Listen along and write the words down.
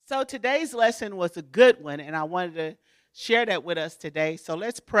So today's lesson was a good one, and I wanted to share that with us today. So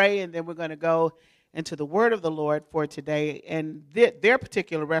let's pray, and then we're going to go into the word of the Lord for today. And their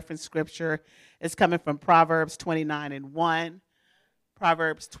particular reference scripture is coming from Proverbs 29 and 1.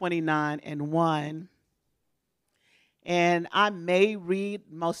 Proverbs 29 and 1. And I may read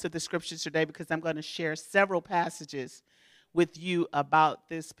most of the scriptures today because I'm going to share several passages with you about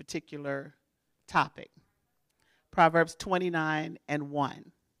this particular topic. Proverbs 29 and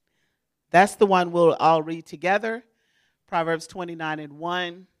 1. That's the one we'll all read together. Proverbs 29 and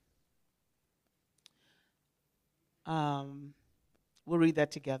 1. We'll read that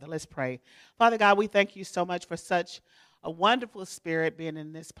together. Let's pray. Father God, we thank you so much for such a wonderful spirit being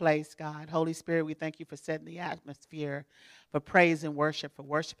in this place, God. Holy Spirit, we thank you for setting the atmosphere for praise and worship, for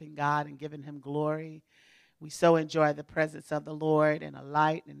worshiping God and giving him glory. We so enjoy the presence of the Lord in a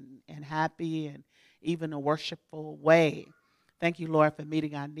light and happy and even a worshipful way. Thank you, Lord, for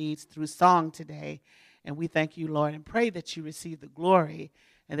meeting our needs through song today. And we thank you, Lord, and pray that you receive the glory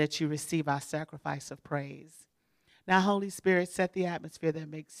and that you receive our sacrifice of praise. Now, Holy Spirit, set the atmosphere that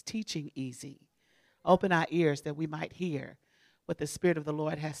makes teaching easy. Open our ears that we might hear what the Spirit of the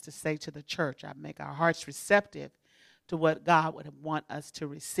Lord has to say to the church. I make our hearts receptive to what God would want us to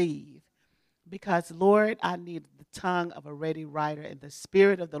receive. Because, Lord, I need the tongue of a ready writer and the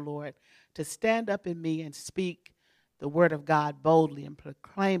Spirit of the Lord to stand up in me and speak the word of God boldly and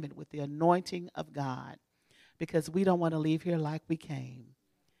proclaim it with the anointing of God. Because we don't want to leave here like we came.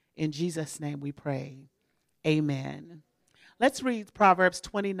 In Jesus' name we pray. Amen. Let's read Proverbs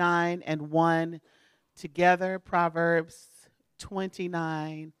 29 and 1 together. Proverbs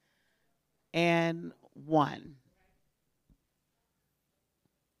 29 and 1.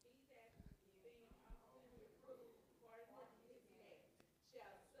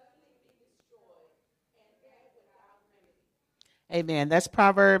 Amen. That's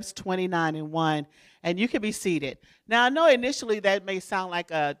Proverbs 29 and 1. And you can be seated. Now, I know initially that may sound like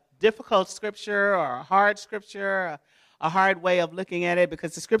a difficult scripture or a hard scripture, a hard way of looking at it,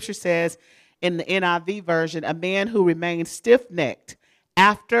 because the scripture says in the NIV version, a man who remains stiff-necked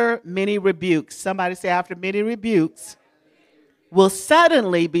after many rebukes, somebody say after many rebukes, will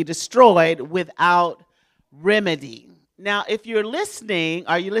suddenly be destroyed without remedy. Now, if you're listening,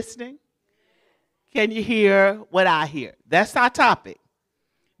 are you listening? Can you hear what I hear? That's our topic.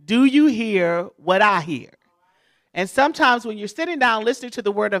 Do you hear what I hear? And sometimes when you're sitting down listening to the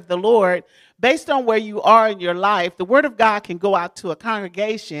word of the Lord, based on where you are in your life, the word of God can go out to a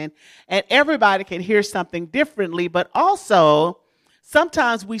congregation and everybody can hear something differently. But also,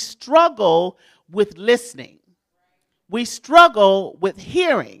 sometimes we struggle with listening. We struggle with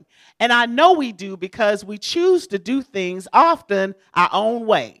hearing. And I know we do because we choose to do things often our own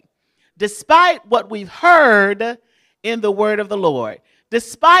way. Despite what we've heard in the word of the Lord,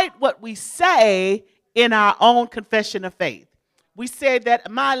 despite what we say in our own confession of faith, we say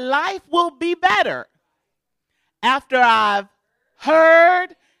that my life will be better after I've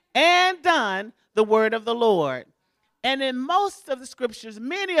heard and done the word of the Lord. And in most of the scriptures,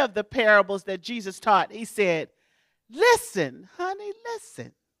 many of the parables that Jesus taught, he said, listen, honey,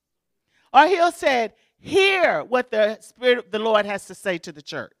 listen. Or he'll say, hear what the Spirit of the Lord has to say to the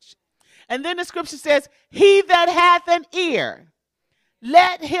church. And then the scripture says, he that hath an ear,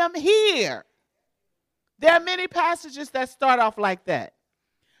 let him hear. There are many passages that start off like that.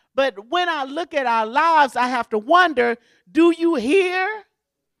 But when I look at our lives, I have to wonder, do you hear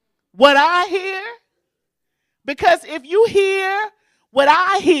what I hear? Because if you hear what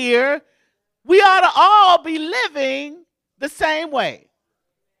I hear, we ought to all be living the same way.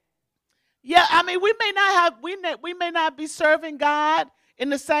 Yeah, I mean, we may not be serving God in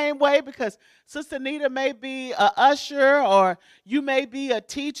the same way, because Sister Nita may be an usher, or you may be a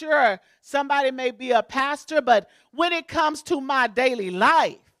teacher, or somebody may be a pastor. But when it comes to my daily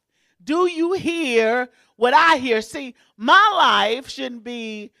life, do you hear what I hear? See, my life shouldn't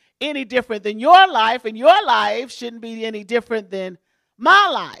be any different than your life, and your life shouldn't be any different than my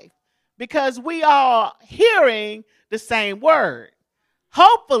life, because we are hearing the same word.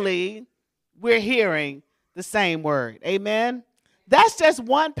 Hopefully, we're hearing the same word. Amen. That's just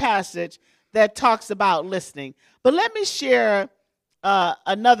one passage that talks about listening. But let me share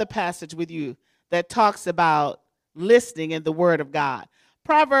another passage with you that talks about listening in the Word of God.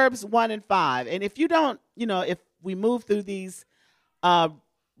 Proverbs 1 and 5. And if you don't, if we move through these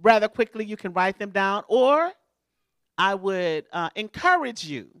rather quickly, you can write them down. Or I would encourage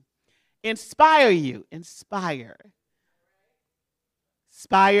you, inspire you. Inspire.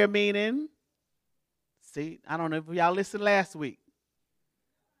 Inspire meaning, see, I don't know if y'all listened last week.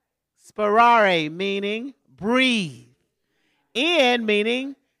 Sparare meaning breathe. In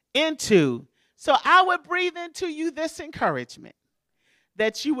meaning into. So I would breathe into you this encouragement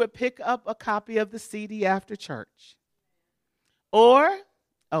that you would pick up a copy of the CD after church. Or,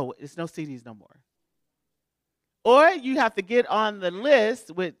 oh, it's no CDs no more. Or you have to get on the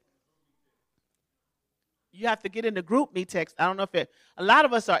list with, you have to get in the group me text. I don't know if a lot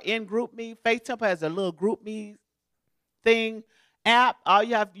of us are in group me. Faith Temple has a little group me thing app. All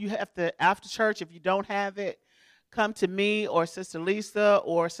you have to, after church, if you don't have it, come to me or Sister Lisa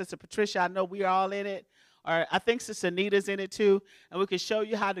or Sister Patricia. I know we are all in it. Or I think Sister Anita's in it too. And we can show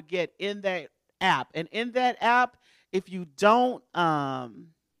you how to get in that app. And in that app, if you don't,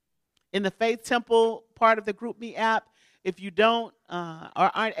 in the Faith Temple part of the Group Me app, if you don't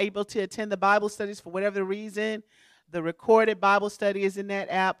or aren't able to attend the Bible studies for whatever reason, the recorded Bible study is in that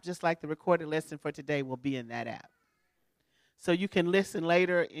app, just like the recorded lesson for today will be in that app. So you can listen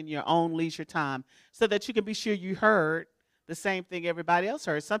later in your own leisure time so that you can be sure you heard the same thing everybody else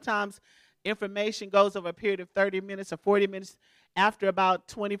heard. Sometimes information goes over a period of 30 minutes or 40 minutes. After about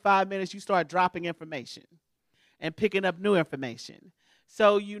 25 minutes, you start dropping information and picking up new information.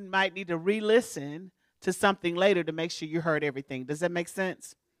 So you might need to re-listen to something later to make sure you heard everything. Does that make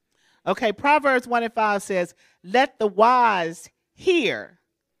sense? Okay, Proverbs 1:5 says, let the wise hear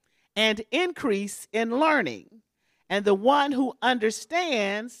and increase in learning, and the one who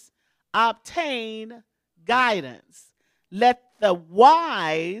understands obtain guidance. Let the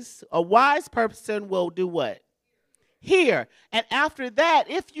wise, a wise person will do what? Hear. And after that,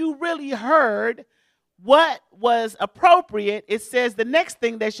 if you really heard what was appropriate, it says the next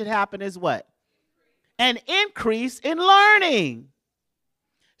thing that should happen is what? An increase in learning.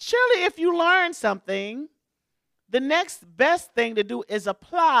 Surely if you learn something, the next best thing to do is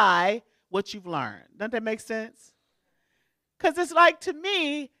apply what you've learned. Doesn't that make sense? Because it's like, to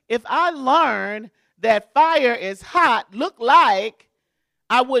me, if I learn that fire is hot, look like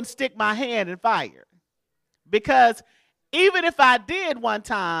I wouldn't stick my hand in fire. Because even if I did one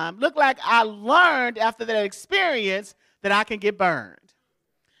time, look like I learned after that experience that I can get burned.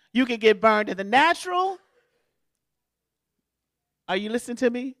 You can get burned in the natural. Are you listening to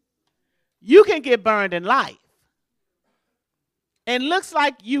me? You can get burned in life. And looks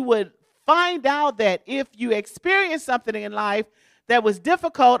like you would find out that if you experience something in life that was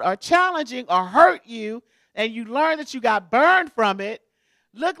difficult or challenging or hurt you, and you learn that you got burned from it,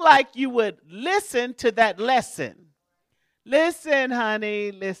 look like you would listen to that lesson. Listen,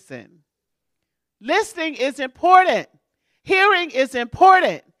 honey, listen. Listening is important. Hearing is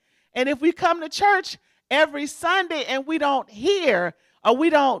important. And if we come to church every Sunday and we don't hear, or we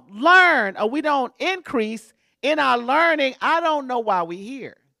don't learn, or we don't increase in our learning, I don't know why we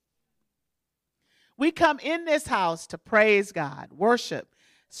hear. We come in this house to praise God, worship,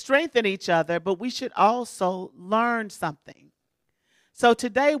 strengthen each other, but we should also learn something. So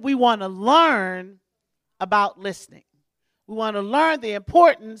today we want to learn about listening. We want to learn the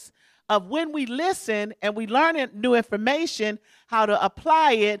importance of when we listen and we learn new information, how to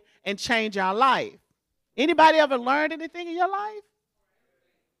apply it and change our life. Anybody ever learned anything in your life?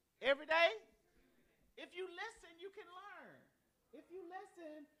 Every day? If you listen, you can learn. If you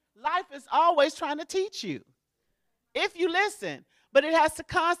listen, life is always trying to teach you. If you listen, but it has to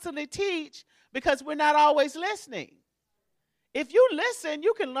constantly teach because we're not always listening. If you listen,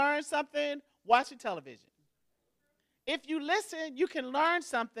 you can learn something watching television. If you listen, you can learn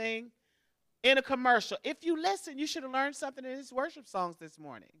something in a commercial. If you listen, you should have learned something in his worship songs this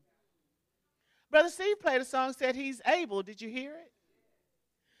morning. Brother Steve played a song, said he's able. Did you hear it?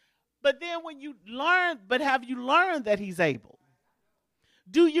 But then when you learn, but have you learned that he's able?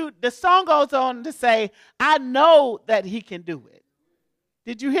 The song goes on to say, I know that he can do it.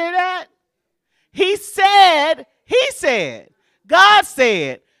 Did you hear that? He said, God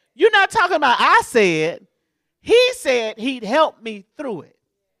said. You're not talking about I said. He said he'd help me through it.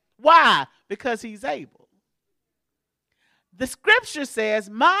 Why? Because he's able. The scripture says,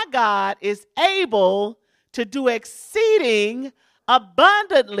 my God is able to do exceeding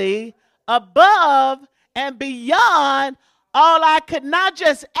abundantly above and beyond all I could not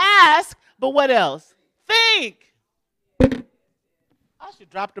just ask, but what else? Think. I should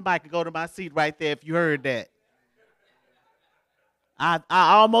drop the mic and go to my seat right there if you heard that. I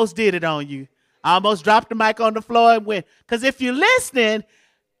almost did it on you. I almost dropped the mic on the floor and went. Because if you're listening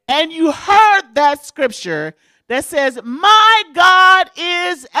and you heard that scripture that says, my God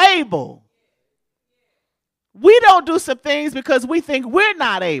is able. We don't do some things because we think we're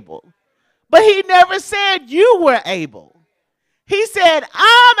not able. But he never said you were able. He said,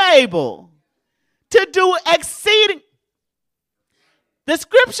 I'm able to do exceeding. The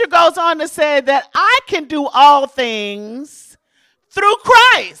scripture goes on to say that I can do all things through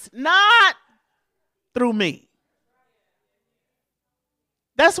Christ, not through me.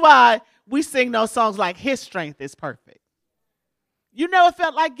 That's why we sing those songs like His strength is perfect. You never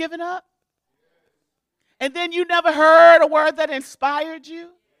felt like giving up? And then you never heard a word that inspired you?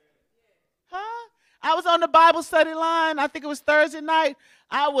 Huh? I was on the Bible study line. I think it was Thursday night.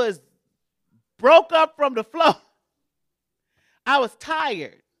 I was broke up from the floor. I was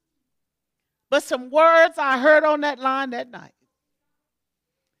tired. But some words I heard on that line that night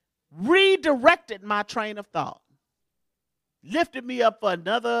redirected my train of thought. Lifted me up for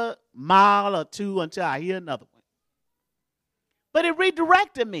another mile or two until I hear another one. But it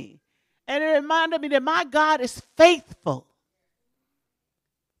redirected me. And it reminded me that my God is faithful.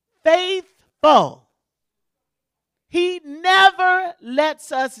 Faithful. He never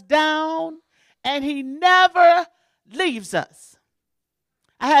lets us down, and He never leaves us.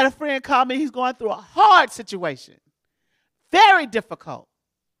 I had a friend call me. He's going through a hard situation. Very difficult.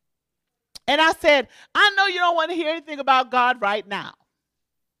 And I said, I know you don't want to hear anything about God right now.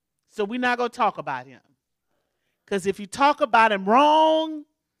 So we're not going to talk about Him. Because if you talk about Him wrong,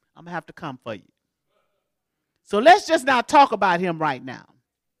 I'm going to have to come for you. So let's just not talk about Him right now.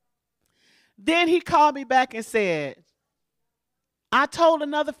 Then he called me back and said, I told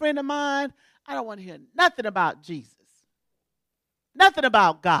another friend of mine, I don't want to hear nothing about Jesus. Nothing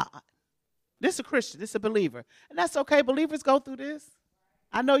about God. This is a Christian. This is a believer. And that's okay. Believers go through this.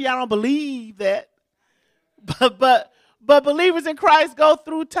 I know y'all don't believe that. But believers in Christ go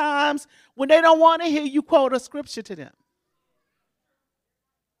through times when they don't want to hear you quote a scripture to them.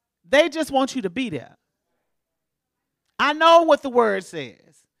 They just want you to be there. I know what the word says.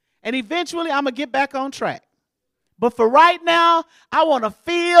 And eventually I'm going to get back on track. But for right now, I want to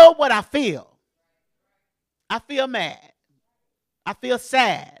feel what I feel. I feel mad. I feel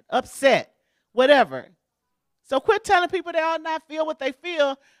sad, upset, whatever. So quit telling people they ought not feel what they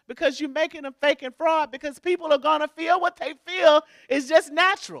feel because you're making them fake and fraud, because people are going to feel what they feel is just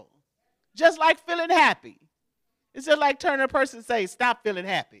natural. Just like feeling happy. It's just like turning a person and say, stop feeling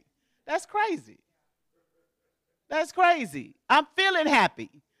happy. That's crazy. That's crazy. I'm feeling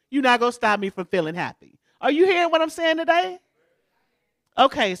happy. You're not going to stop me from feeling happy. Are you hearing what I'm saying today?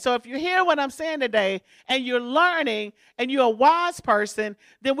 Okay, so if you're hearing what I'm saying today and you're learning and you're a wise person,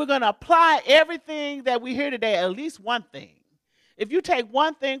 then we're going to apply everything that we hear today, at least one thing. If you take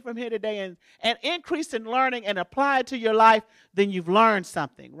one thing from here today and increase in learning and apply it to your life, then you've learned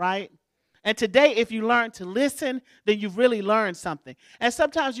something, right? And today, if you learn to listen, then you've really learned something. And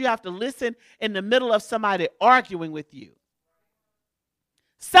sometimes you have to listen in the middle of somebody arguing with you.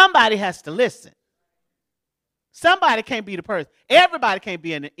 Somebody has to listen. Somebody can't be the person. Everybody can't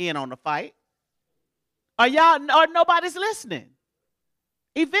be in on the fight. Or nobody's listening.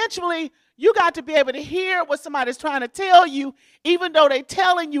 Eventually, you got to be able to hear what somebody's trying to tell you, even though they're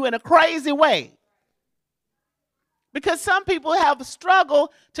telling you in a crazy way. Because some people have a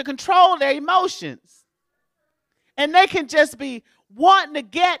struggle to control their emotions. And they can just be wanting to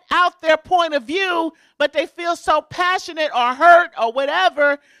get out their point of view, but they feel so passionate or hurt or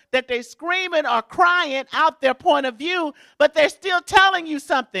whatever that they're screaming or crying out their point of view, but they're still telling you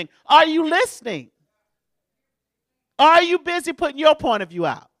something. Are you listening? Or are you busy putting your point of view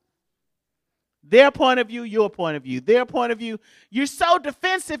out? Their point of view, your point of view. Their point of view. You're so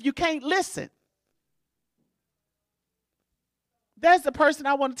defensive you can't listen. There's the person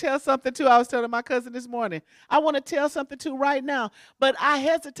I want to tell something to. I was telling my cousin this morning. I want to tell something to right now, but I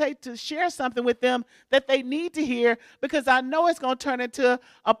hesitate to share something with them that they need to hear because I know it's going to turn into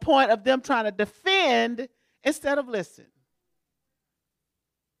a point of them trying to defend instead of listen.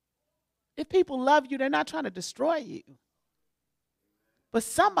 If people love you, they're not trying to destroy you. But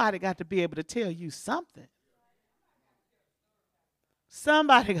somebody got to be able to tell you something.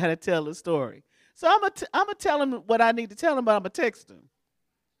 Somebody got to tell a story. So I'm going to tell him what I need to tell him, but I'm going to text him.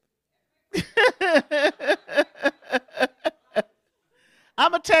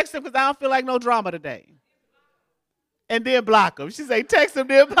 I'm going to text him because I don't feel like no drama today. And then block him. She say, text him,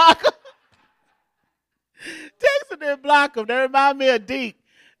 then block him. Text him, then block him. That remind me of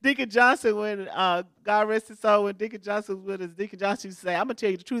Deacon Johnson when, God rest his soul, when Deacon Johnson was with us. Deacon Johnson used to say, I'm going to tell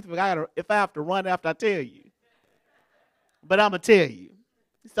you the truth if I have to run after I tell you. But I'm going to tell you.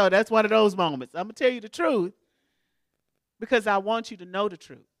 So that's one of those moments. I'm going to tell you the truth because I want you to know the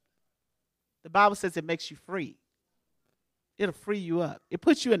truth. The Bible says it makes you free. It'll free you up. It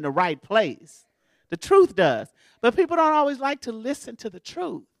puts you in the right place. The truth does. But people don't always like to listen to the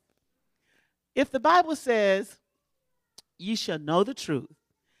truth. If the Bible says, ye shall know the truth,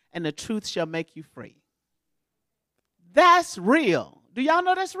 and the truth shall make you free. That's real. Do y'all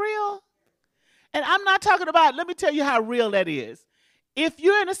know that's real? And I'm not talking about, let me tell you how real that is. If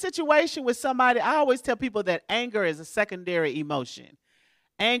you're in a situation with somebody, I always tell people that anger is a secondary emotion.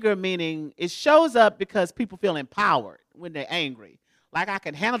 Anger meaning it shows up because people feel empowered when they're angry. Like I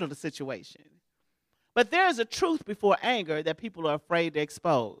can handle the situation. But there is a truth before anger that people are afraid to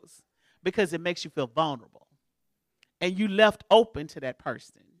expose because it makes you feel vulnerable. And you left open to that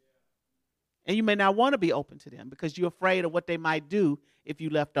person. And you may not want to be open to them because you're afraid of what they might do if you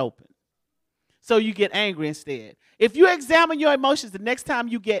left open. So you get angry instead. If you examine your emotions the next time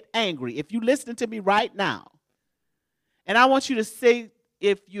you get angry, if you listen to me right now, and I want you to say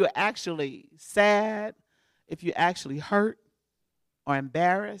if you're actually sad, if you're actually hurt or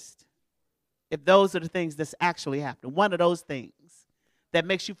embarrassed, if those are the things that's actually happening, one of those things that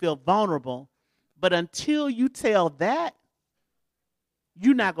makes you feel vulnerable. But until you tell that,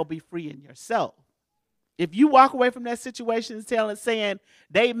 you're not going to be free in yourself. If you walk away from that situation saying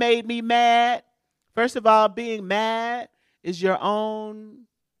they made me mad, first of all, being mad is your own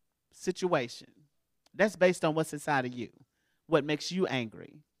situation. That's based on what's inside of you, what makes you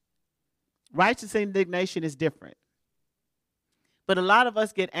angry. Righteous indignation is different. But a lot of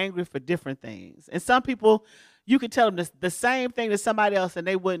us get angry for different things. And some people, you can tell them the same thing to somebody else and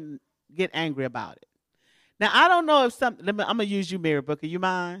they wouldn't get angry about it. Now, I don't know if I'm going to use you, Mary Booker. You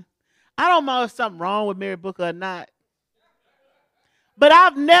mind? I don't know if something wrong with Mary Booker or not. But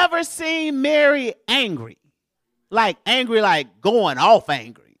I've never seen Mary angry. Like angry, like going off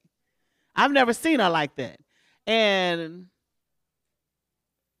angry. I've never seen her like that. And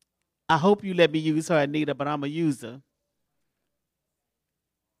I hope you let me use her, Anita, but I'm a user.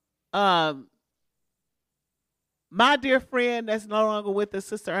 My dear friend that's no longer with us,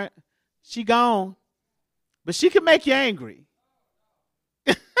 Sister, she gone. But she can make you angry.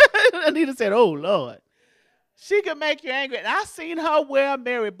 Anita said, oh, Lord. She can make you angry. And I seen her wear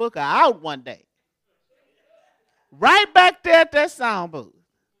Mary Booker out one day. Right back there at that sound booth.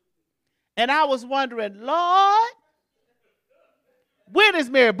 And I was wondering, Lord, when is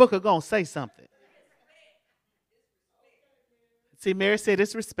Mary Booker going to say something? See, Mary said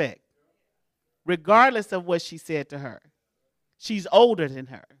it's respect. Regardless of what she said to her. She's older than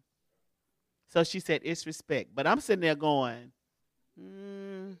her. So she said, it's respect. But I'm sitting there going,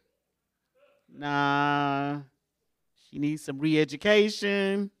 nah, she needs some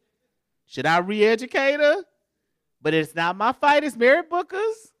re-education. Should I re-educate her? But it's not my fight, it's Mary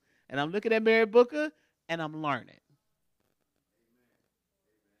Booker's. And I'm looking at Mary Booker, and I'm learning.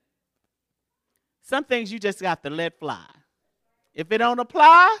 Some things you just got to let fly. If it don't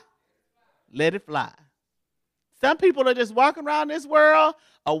apply, let it fly. Some people are just walking around this world,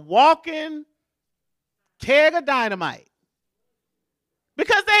 a walking keg of dynamite.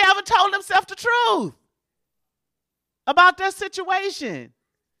 Because they haven't told themselves the truth about their situation.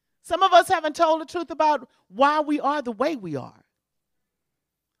 Some of us haven't told the truth about why we are the way we are.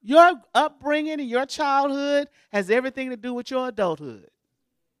 Your upbringing and your childhood has everything to do with your adulthood.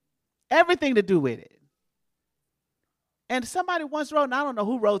 Everything to do with it. And somebody once wrote, and I don't know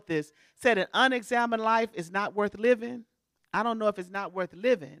who wrote this, said an unexamined life is not worth living. I don't know if it's not worth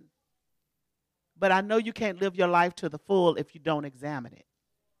living. But I know you can't live your life to the full if you don't examine it.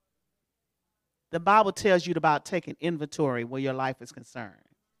 The Bible tells you about taking inventory where your life is concerned.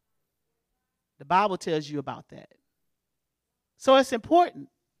 The Bible tells you about that. So it's important.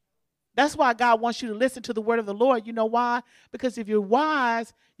 That's why God wants you to listen to the word of the Lord. You know why? Because if you're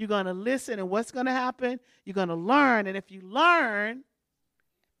wise, you're going to listen. And what's going to happen? You're going to learn. And if you learn,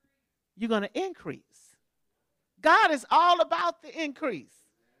 you're going to increase. God is all about the increase.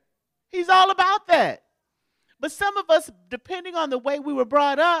 He's all about that. But some of us, depending on the way we were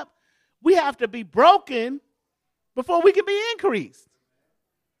brought up, we have to be broken before we can be increased.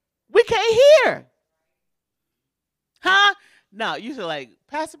 We can't hear. Huh? No, you should like,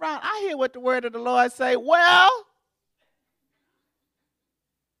 Pastor Brown, I hear what the word of the Lord say. Well,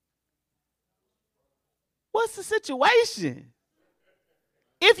 what's the situation?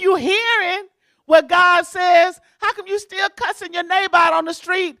 If you're hearing what God says, how come you still cussing your neighbor out on the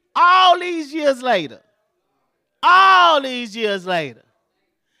street all these years later? All these years later.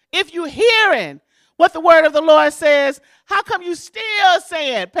 If you're hearing what the word of the Lord says, how come you still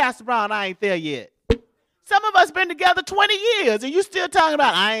saying, Pastor Brown, I ain't there yet? Some of us been together 20 years and you still talking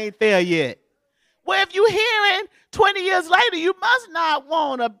about, I ain't there yet. Well, if you're hearing 20 years later, you must not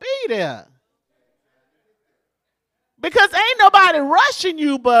want to be there. Because ain't nobody rushing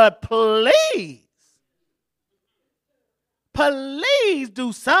you, but please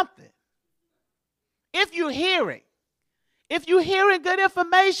do something. If you're hearing good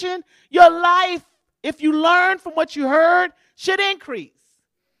information, your life, if you learn from what you heard, should increase.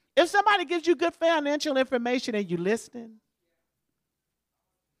 If somebody gives you good financial information and you listening,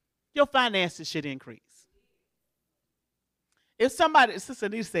 your finances should increase. If somebody, Sister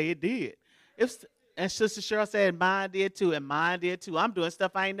Anita said it did. And Sister Cheryl said mine did too, and mine did too. I'm doing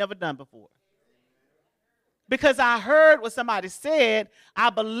stuff I ain't never done before. Because I heard what somebody said, I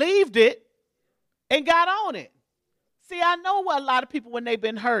believed it, and got on it. See, I know what a lot of people, when they've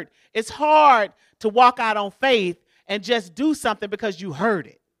been hurt, it's hard to walk out on faith and just do something because you heard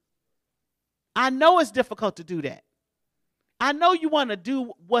it. I know it's difficult to do that. I know you want to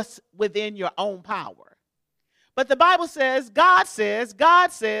do what's within your own power. But the Bible says, God says,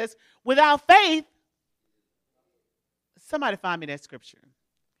 without faith, somebody find me that scripture.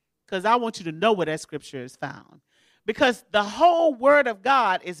 Because I want you to know where that scripture is found. Because the whole word of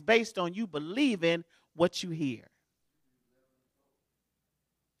God is based on you believing what you hear.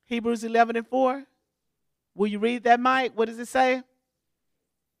 Hebrews 11:4. Will you read that, Mike? What does it say?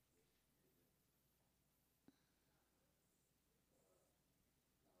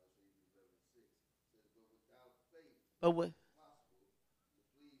 But what?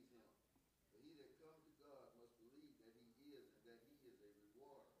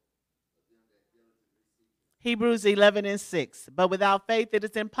 Hebrews 11:6. But without faith, it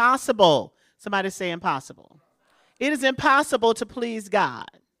is impossible. Somebody say impossible. It is impossible to please God.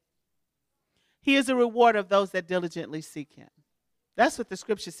 He is a rewarder of those that diligently seek him. That's what the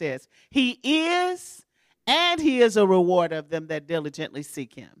scripture says. He is, and he is a rewarder of them that diligently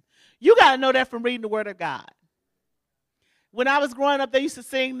seek him. You got to know that from reading the word of God. When I was growing up, they used to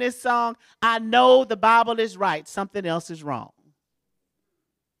sing this song, I know the Bible is right, something else is wrong.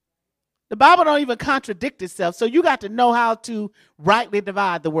 The Bible don't even contradict itself, so you got to know how to rightly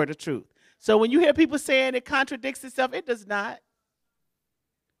divide the word of truth. So when you hear people saying it contradicts itself, it does not.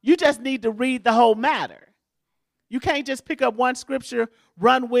 You just need to read the whole matter. You can't just pick up one scripture,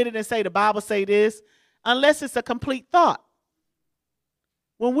 run with it, and say the Bible say this, unless it's a complete thought.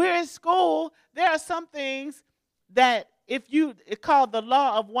 When we're in school, there are some things that it's called the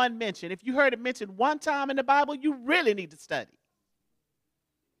law of one mention. If you heard it mentioned one time in the Bible, you really need to study.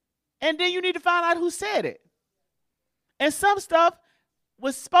 And then you need to find out who said it. And some stuff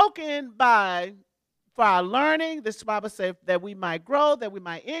was spoken for our learning. This Bible says that we might grow, that we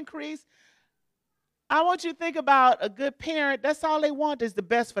might increase. I want you to think about a good parent. That's all they want is the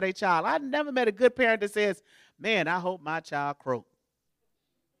best for their child. I've never met a good parent that says, man, I hope my child croaks.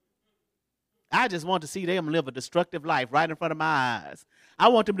 I just want to see them live a destructive life right in front of my eyes. I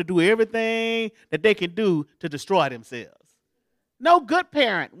want them to do everything that they can do to destroy themselves. No good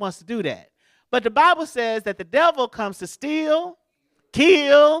parent wants to do that. But the Bible says that the devil comes to steal,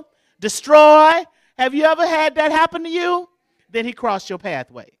 kill, destroy. Have you ever had that happen to you? Then he crossed your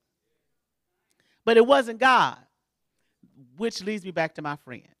pathway. But it wasn't God, which leads me back to my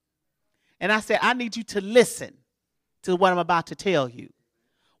friend. And I said, I need you to listen to what I'm about to tell you.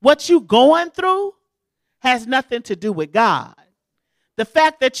 What you're going through has nothing to do with God. The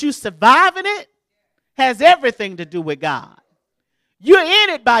fact that you're surviving it has everything to do with God. You're in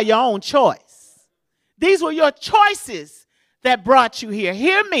it by your own choice. These were your choices that brought you here.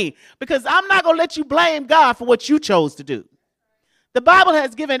 Hear me, because I'm not going to let you blame God for what you chose to do. The Bible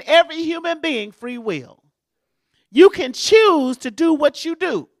has given every human being free will. You can choose to do what you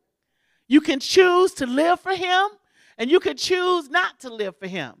do. You can choose to live for him, and you can choose not to live for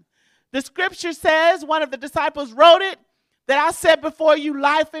him. The scripture says, one of the disciples wrote it, that I set before you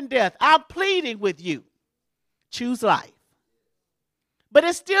life and death. I'm pleading with you. Choose life. But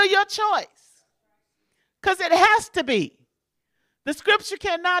it's still your choice, because it has to be. The scripture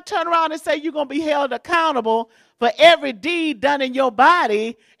cannot turn around and say you're going to be held accountable for every deed done in your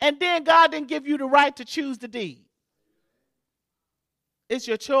body, and then God didn't give you the right to choose the deed. It's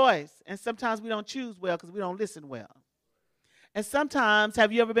your choice, and sometimes we don't choose well because we don't listen well. And sometimes,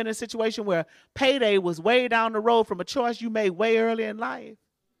 have you ever been in a situation where payday was way down the road from a choice you made way early in life?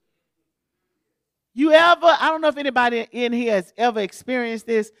 I don't know if anybody in here has ever experienced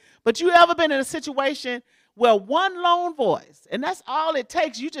this, but you ever been in a situation where one lone voice, and that's all it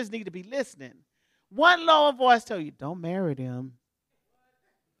takes, you just need to be listening. One lone voice tell you, don't marry them.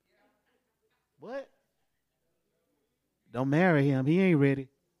 What? Don't marry him. He ain't ready.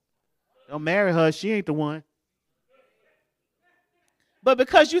 Don't marry her. She ain't the one. But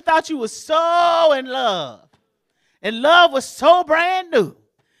because you thought you were so in love, and love was so brand new,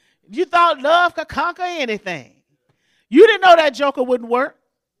 you thought love could conquer anything. You didn't know that joker wouldn't work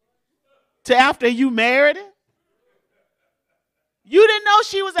till after you married him. You didn't know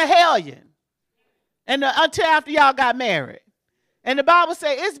she was a hellion until after y'all got married. And the Bible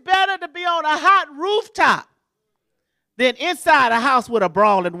says it's better to be on a hot rooftop than inside a house with a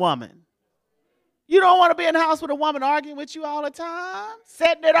brawling woman. You don't want to be in the house with a woman arguing with you all the time,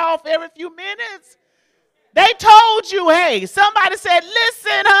 setting it off every few minutes. They told you, hey, somebody said,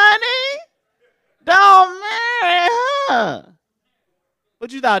 listen, honey, don't marry her.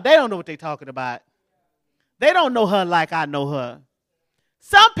 But you thought they don't know what they're talking about. They don't know her like I know her.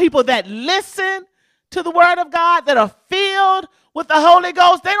 Some people that listen to the word of God, that are filled with the Holy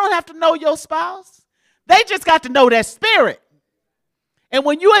Ghost, they don't have to know your spouse. They just got to know that spirit. And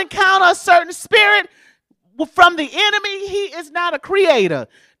when you encounter a certain spirit from the enemy, he is not a creator.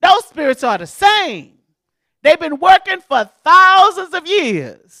 Those spirits are the same. They've been working for thousands of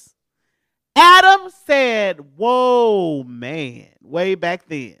years. Adam said, whoa, man, way back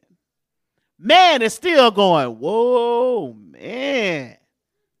then. Man is still going, whoa, man.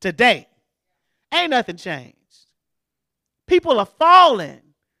 Today, ain't nothing changed. People are falling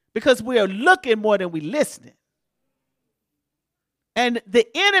because we are looking more than we listening. And the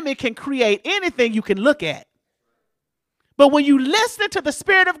enemy can create anything you can look at. But when you listen to the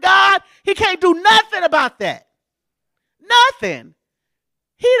Spirit of God, he can't do nothing about that. Nothing.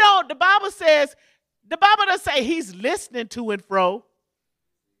 The Bible doesn't say he's listening to and fro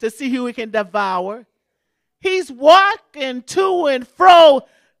to see who he can devour. He's walking to and fro,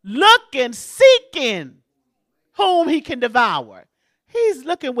 looking, seeking whom he can devour. He's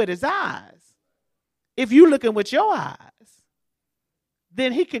looking with his eyes. If you're looking with your eyes,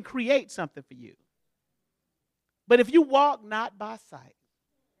 then he can create something for you. But if you walk not by sight,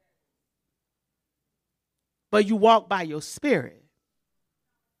 but you walk by your spirit,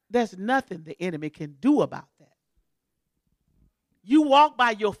 there's nothing the enemy can do about that. You walk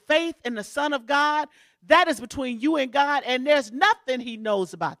by your faith in the Son of God, that is between you and God, and there's nothing he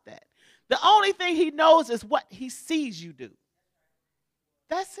knows about that. The only thing he knows is what he sees you do.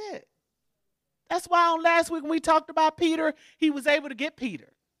 That's it. That's why on last week when we talked about Peter, he was able to get Peter.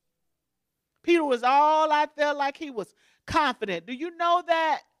 Peter was all out there like he was confident. Do you know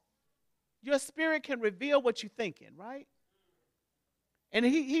that your spirit can reveal what you're thinking, right? And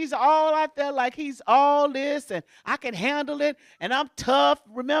he's all out there like he's all this and I can handle it and I'm tough.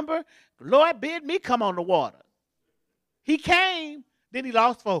 Remember, the Lord bid me come on the water. He came, then he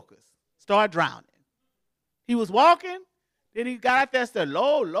lost focus, started drowning. He was walking, then he got out there and said,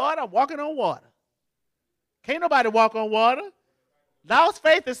 Lord, I'm walking on water. Can't nobody walk on water. Lost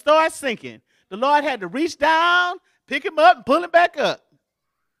faith and started sinking. The Lord had to reach down, pick him up, and pull him back up.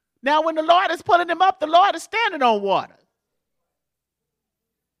 Now, when the Lord is pulling him up, the Lord is standing on water.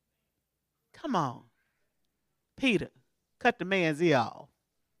 Come on. Peter, cut the man's ear off.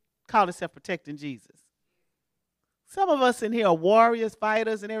 Call himself protecting Jesus. Some of us in here are warriors,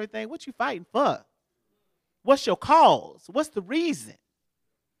 fighters, and everything. What you fighting for? What's your cause? What's the reason?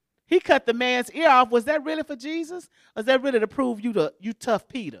 He cut the man's ear off. Was that really for Jesus? Or was that really to prove you tough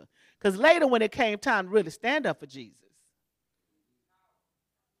Peter? Because later when it came time to really stand up for Jesus,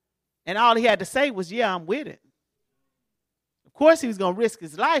 and all he had to say was, yeah, I'm with it. Of course he was going to risk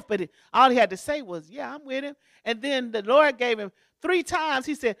his life, but all he had to say was, yeah, I'm with him. And then the Lord gave him 3 times.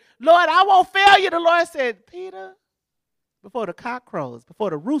 He said, Lord, I won't fail you. The Lord said, Peter, before the cock crows, before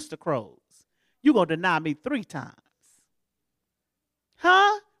the rooster crows, you're going to deny me 3 times.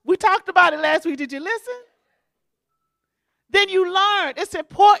 Huh? We talked about it last week. Did you listen? Then you learned it's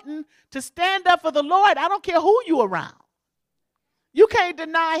important to stand up for the Lord. I don't care who you're around. You can't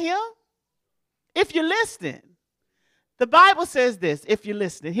deny him if you're listening. The Bible says this, if you're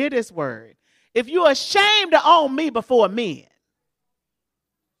listening, hear this word. If you're ashamed to own me before men,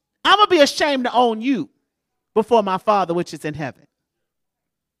 I'm going to be ashamed to own you before my Father which is in heaven.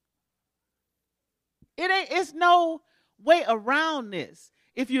 It's no way around this.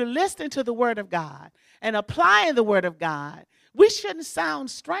 If you're listening to the word of God and applying the word of God, we shouldn't sound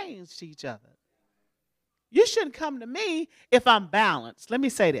strange to each other. You shouldn't come to me if I'm balanced. Let me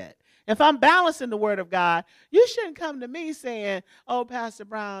say that. If I'm balanced in the word of God, you shouldn't come to me saying, oh, Pastor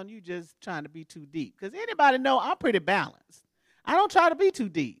Brown, you just trying to be too deep. Because anybody know I'm pretty balanced. I don't try to be too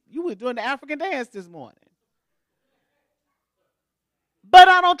deep. You were doing the African dance this morning. But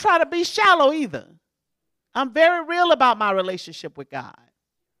I don't try to be shallow either. I'm very real about my relationship with God.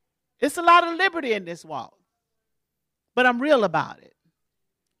 It's a lot of liberty in this walk. But I'm real about it.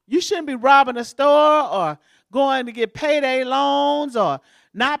 You shouldn't be robbing a store or going to get payday loans or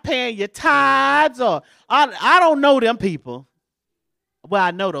not paying your tithes or I don't know them people. Well,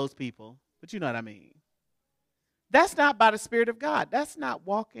 I know those people, but you know what I mean. That's not by the Spirit of God. That's not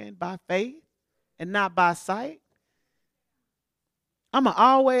walking by faith and not by sight. I'm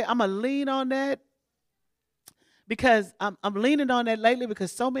going to lean on that because I'm leaning on that lately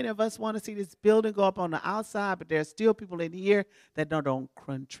because so many of us want to see this building go up on the outside, but there's still people in here that don't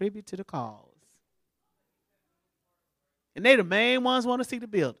contribute to the cause. And they the main ones want to see the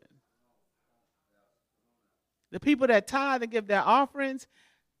building. The people that tithe and give their offerings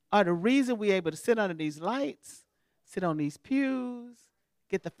are the reason we're able to sit under these lights, sit on these pews,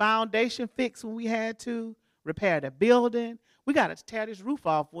 get the foundation fixed when we had to, repair the building. We got to tear this roof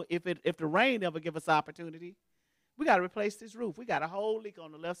off if the rain ever give us opportunity. We got to replace this roof. We got a whole leak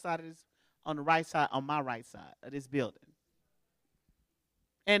on the left side of this, on the right side, on my right side of this building.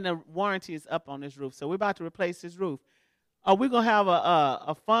 And the warranty is up on this roof, so we're about to replace this roof. Are we going to have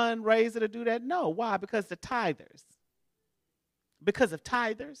a fundraiser to do that? No. Why? Because the tithers. Because of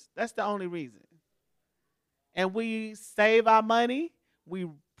tithers. That's the only reason. And we save our money. We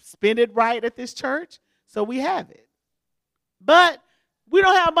spend it right at this church, so we have it. But we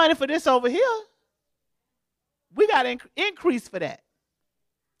don't have money for this over here. We got to increase for that.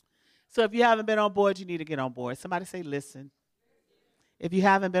 So if you haven't been on board, you need to get on board. Somebody say, listen. If you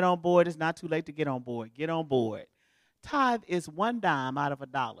haven't been on board, it's not too late to get on board. Get on board. Tithe is 1 dime out of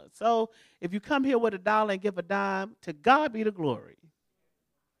 $1. So if you come here with $1 and give a dime, to God be the glory.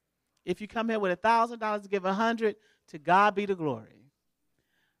 If you come here with $1,000 and give 100, to God be the glory.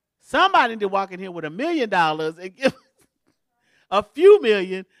 Somebody need to walk in here with $1 million and give a few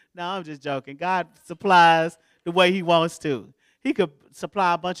million. No, I'm just joking. God supplies the way he wants to. He could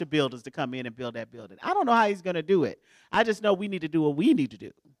supply a bunch of builders to come in and build that building. I don't know how he's going to do it. I just know we need to do what we need to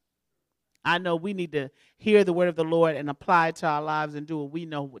do. I know we need to hear the word of the Lord and apply it to our lives and do what we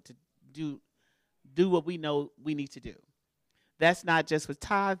know what to do. Do what we know we need to do. That's not just with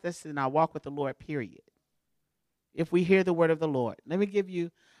tithe. That's in our walk with the Lord, period. If we hear the word of the Lord. Let me give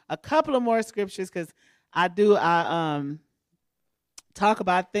you a couple of more scriptures because I talk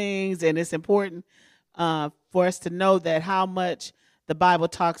about things, and it's important for us to know that how much the Bible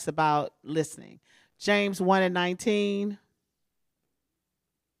talks about listening. James 1:19.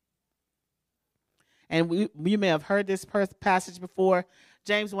 And you may have heard this passage before.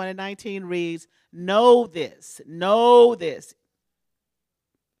 James 1:19 reads, know this.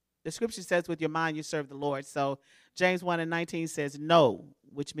 The scripture says with your mind you serve the Lord. So James 1:19 says know,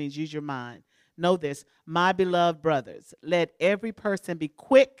 which means use your mind. Know this, my beloved brothers, let every person be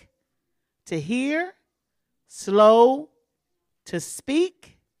quick to hear, slow to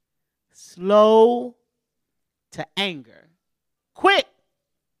speak, slow to anger. Quick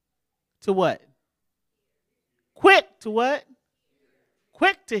to what? Quick to what?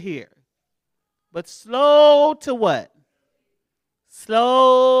 Quick to hear. But slow to what?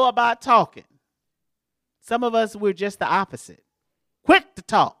 Slow about talking. Some of us, we're just the opposite. Quick to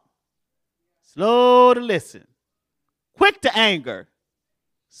talk. Slow to listen. Quick to anger.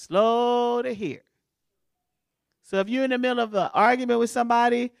 Slow to hear. So if you're in the middle of an argument with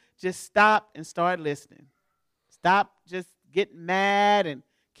somebody, just stop and start listening. Stop just getting mad and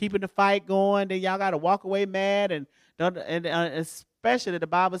keeping the fight going. Then y'all got to walk away mad. And especially the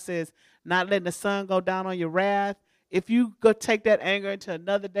Bible says not letting the sun go down on your wrath. If you go take that anger into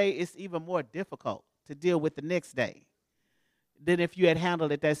another day, it's even more difficult to deal with the next day than if you had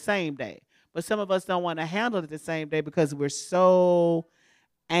handled it that same day. But some of us don't want to handle it the same day because we're so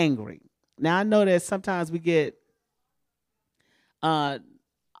angry. Now, I know that sometimes we get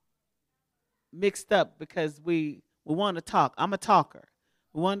mixed up because we want to talk. I'm a talker.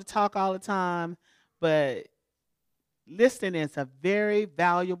 We want to talk all the time, but listening is a very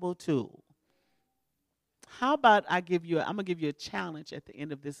valuable tool. How about I'm going to give you a challenge at the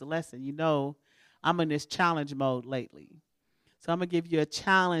end of this lesson. You know, I'm in this challenge mode lately. So I'm going to give you a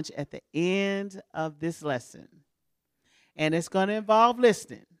challenge at the end of this lesson. And it's going to involve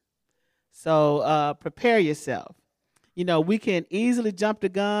listening. So prepare yourself. You know, we can easily jump the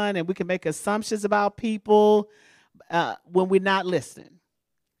gun and we can make assumptions about people when we're not listening.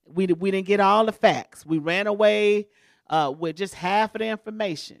 We didn't get all the facts. We ran away with just half of the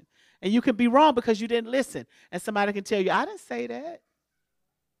information. And you can be wrong because you didn't listen. And somebody can tell you, I didn't say that.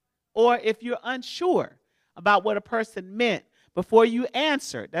 Or if you're unsure about what a person meant before you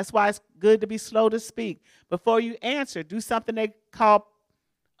answer, that's why it's good to be slow to speak. Before you answer, do something they call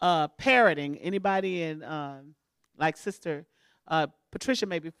parroting. Anybody in, like Sister Patricia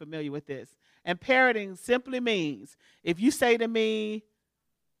may be familiar with this. And parroting simply means if you say to me,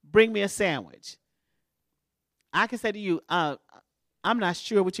 bring me a sandwich, I can say to you, I'm not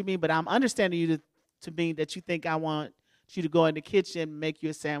sure what you mean, but I'm understanding you to mean that you think I want you to go in the kitchen, make you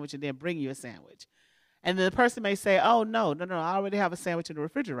a sandwich, and then bring you a sandwich. And then the person may say, oh, no, I already have a sandwich in the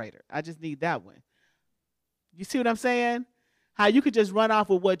refrigerator. I just need that one. You see what I'm saying? How you could just run off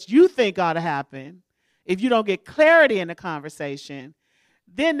with what you think ought to happen. If you don't get clarity in the conversation,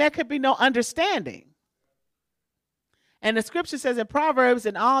 then there could be no understanding. And the scripture says in Proverbs,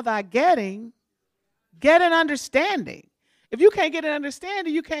 in all thy getting, get an understanding. If you can't get an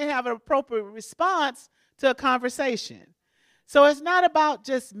understanding, you can't have an appropriate response to a conversation. So it's not about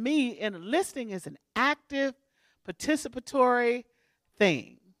just me, and listening is an active, participatory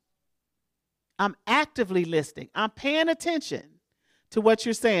thing. I'm actively listening. I'm paying attention to what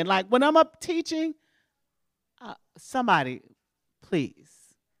you're saying. Like when I'm up teaching, somebody, please,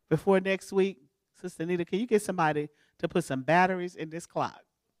 before next week, Sister Anita, can you get somebody to put some batteries in this clock?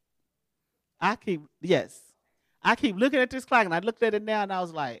 I keep looking at this clock, and I looked at it now, and I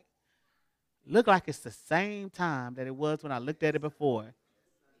was like, look like it's the same time that it was when I looked at it before.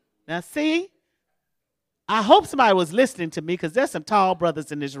 Now, see, I hope somebody was listening to me, because there's some tall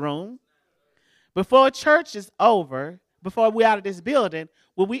brothers in this room. Before church is over, before we're out of this building,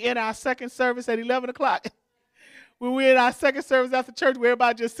 when we end our second service at 11 o'clock, when we're in our second service after church, where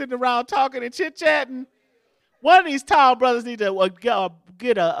everybody just sitting around talking and chit-chatting, one of these tall brothers need to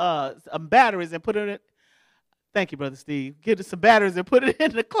get some batteries and put it in. Thank you, Brother Steve. Get us some batteries and put it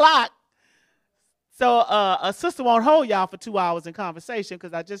in the clock. So a sister won't hold y'all for 2 hours in conversation,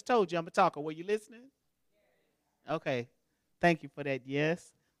 because I just told you I'm a talker. Were you listening? Okay. Thank you for that.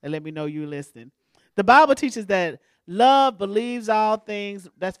 Yes. And let me know you're listening. The Bible teaches that love believes all things.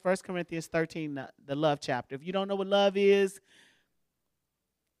 That's 1 Corinthians 13, the love chapter. If you don't know what love is,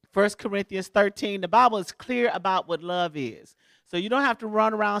 1 Corinthians 13, the Bible is clear about what love is. So you don't have to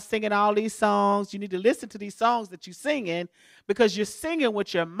run around singing all these songs. You need to listen to these songs that you're singing, because you're singing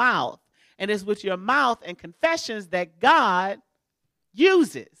with your mouth. And it's with your mouth and confessions that God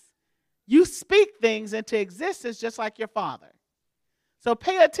uses. You speak things into existence just like your Father. So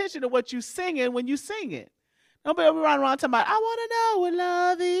pay attention to what you're singing when you sing it. Don't be running around talking about, I want to know what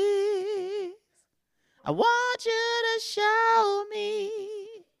love is. I want you to show me.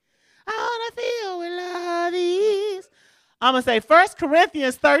 I want to feel what love is. I'm going to say 1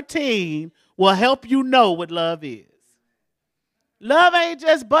 Corinthians 13 will help you know what love is. Love ain't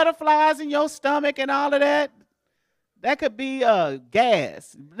just butterflies in your stomach and all of that. That could be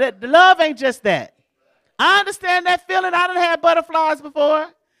gas. The love ain't just that. I understand that feeling. I done had butterflies before,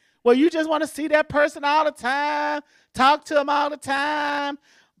 where you just want to see that person all the time, talk to them all the time.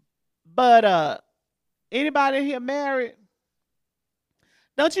 But anybody here married?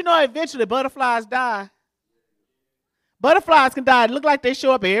 Don't you know eventually butterflies die? Butterflies can die. It look like they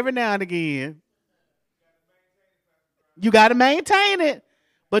show up every now and again. You got to maintain it,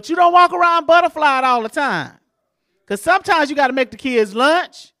 but you don't walk around butterflied all the time. Because sometimes you got to make the kids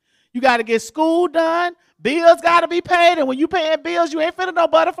lunch. You got to get school done. Bills got to be paid, and when you paying bills, you ain't finna no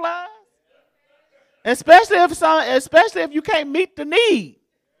butterflies. Especially if you can't meet the need,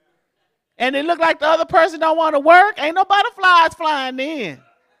 and it look like the other person don't want to work. Ain't no butterflies flying in.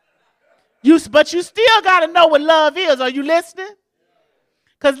 But you still got to know what love is. Are you listening?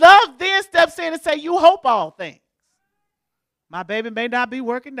 Because love then steps in and say, you hope all things. My baby may not be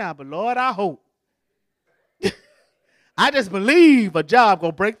working now, but Lord, I hope. I just believe a job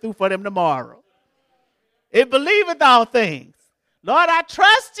gonna break through for them tomorrow. It believeth all things. Lord, I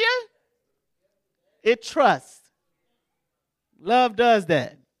trust you. It trusts. Love does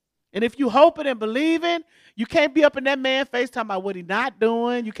that. And if you hoping and believing, you can't be up in that man's face talking about what he not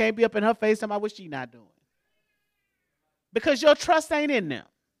doing. You can't be up in her face talking about what she not doing. Because your trust ain't in them.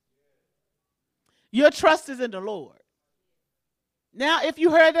 Your trust is in the Lord. Now, if you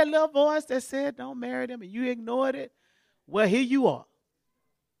heard that little voice that said don't marry them and you ignored it, well, here you are.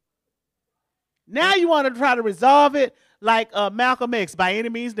 Now you want to try to resolve it like Malcolm X, by any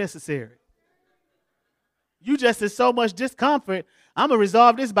means necessary. You just in so much discomfort, I'm going to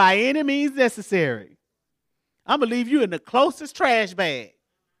resolve this by any means necessary. I'm going to leave you in the closest trash bag.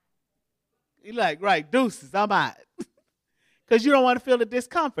 You're like, right, deuces, I'm out. Because you don't want to feel the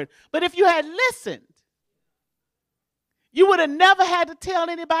discomfort. But if you had listened, you would have never had to tell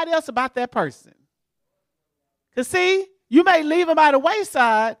anybody else about that person. Because see, you may leave them by the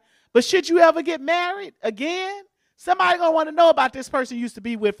wayside, but should you ever get married again, somebody going to want to know about this person you used to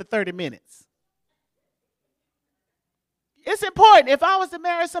be with for 30 minutes. It's important. If I was to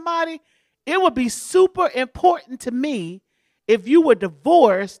marry somebody, it would be super important to me if you were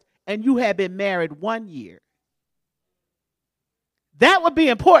divorced and you had been married 1 year. That would be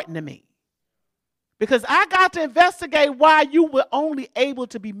important to me. Because I got to investigate why you were only able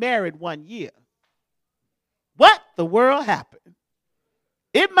to be married 1 year. What the world happened?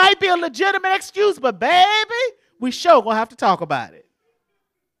 It might be a legitimate excuse, but baby, we sure gonna have to talk about it.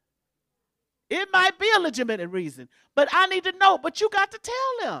 It might be a legitimate reason, but I need to know. But you got to tell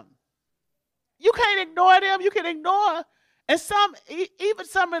them. You can't ignore them. You can ignore, and even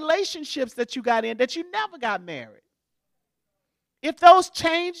some relationships that you got in that you never got married. If those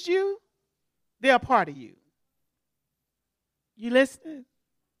changed you, they're a part of you. You listening?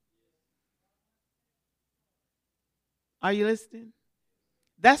 Are you listening?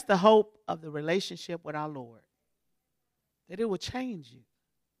 That's the hope of the relationship with our Lord. That it will change you.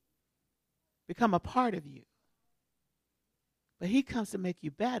 Become a part of you. But he comes to make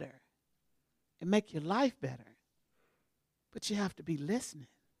you better and make your life better. But you have to be listening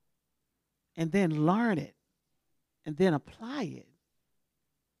and then learn it and then apply it.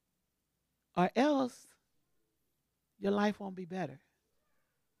 Or else your life won't be better.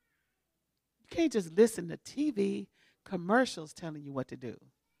 You can't just listen to TV commercials telling you what to do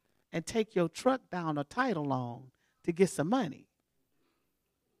and take your truck down a title loan to get some money.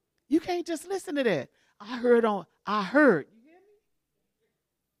 You can't just listen to that. I heard. You hear me?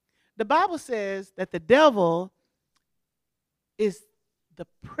 The Bible says that the devil is the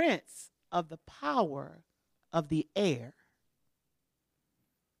prince of the power of the air.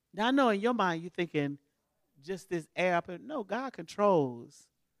 Now I know in your mind you're thinking just this air up. No, God controls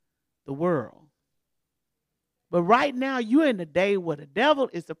the world. But right now you're in the day where the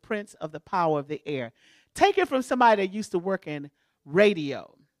devil is the prince of the power of the air. Take it from somebody that used to work in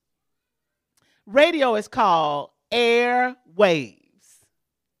radio. Radio is called air waves.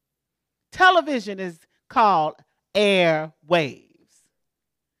 Television is called air waves.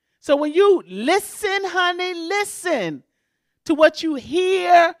 So when you listen, honey, listen to what you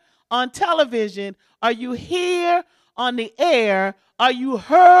hear on television, or you hear on the air, or you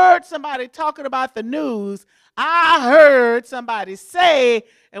heard somebody talking about the news. I heard somebody say,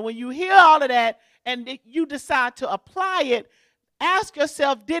 and when you hear all of that and you decide to apply it, ask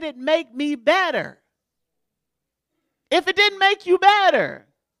yourself, did it make me better? If it didn't make you better,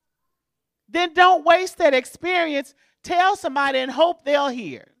 then don't waste that experience. Tell somebody and hope they'll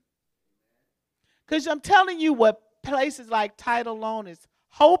hear. Because I'm telling you, what places like Title Loan is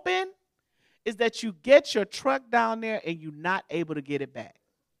hoping is that you get your truck down there and you're not able to get it back.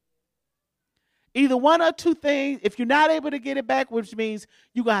 Either one or two things. If you're not able to get it back, which means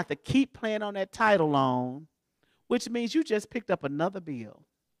you're going to have to keep paying on that title loan, which means you just picked up another bill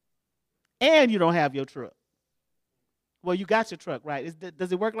and you don't have your truck. Well, you got your truck, right?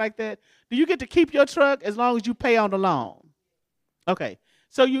 Does it work like that? Do you get to keep your truck as long as you pay on the loan? Okay.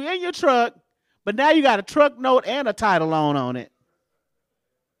 So you're in your truck, but now you got a truck note and a title loan on it.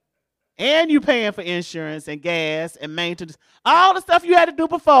 And you're paying for insurance and gas and maintenance. All the stuff you had to do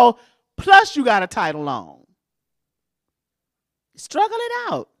before, plus you got a title loan. Struggle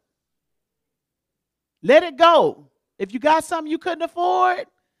it out. Let it go. If you got something you couldn't afford,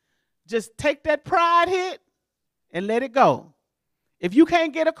 just take that pride hit and let it go. If you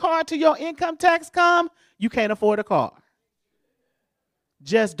can't get a car till your income tax come, you can't afford a car.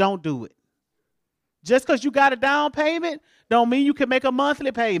 Just don't do it. Just because you got a down payment don't mean you can make a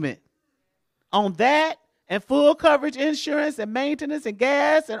monthly payment on that and full coverage insurance and maintenance and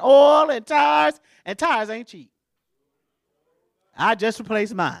gas and oil and tires. And tires ain't cheap. I just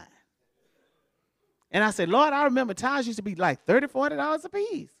replaced mine. And I said, Lord, I remember tires used to be like $30, $40 a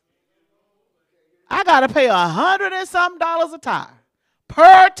piece. I got to pay $100 and something a tire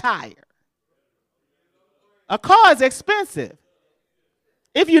per tire. A car is expensive.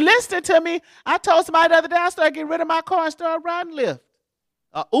 If you listen to me, I told somebody the other day I started getting rid of my car and started riding Lyft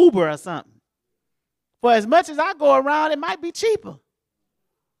or Uber or something. For as much as I go around, it might be cheaper.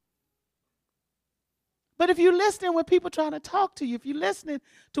 But if you're listening when people trying to talk to you, if you're listening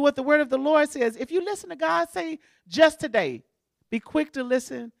to what the word of the Lord says, if you listen to God say just today, be quick to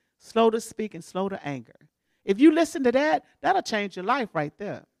listen, slow to speak, and slow to anger. If you listen to that, that'll change your life right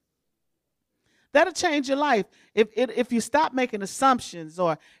there. That'll change your life. If you stop making assumptions,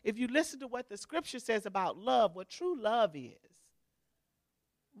 or if you listen to what the scripture says about love, what true love is.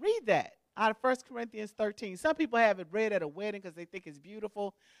 Read that out of 1 Corinthians 13. Some people have it read at a wedding because they think it's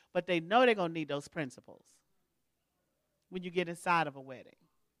beautiful, but they know they're going to need those principles when you get inside of a wedding,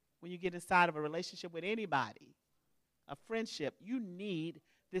 when you get inside of a relationship with anybody, a friendship. You need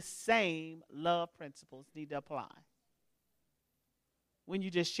the same love principles need to apply. When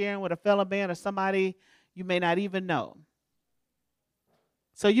you're just sharing with a fellow man or somebody you may not even know.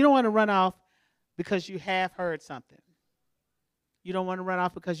 So you don't want to run off because you have heard something. You don't want to run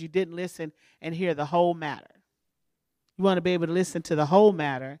off because you didn't listen and hear the whole matter. You want to be able to listen to the whole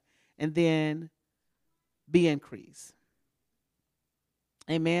matter and then be increased.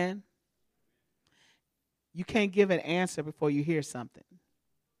 Amen? You can't give an answer before you hear something.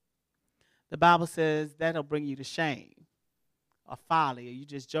 The Bible says that'll bring you to shame or folly, or you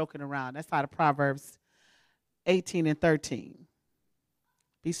just joking around. That's out of Proverbs 18 and 13.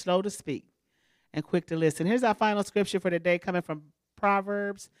 Be slow to speak and quick to listen. Here's our final scripture for today coming from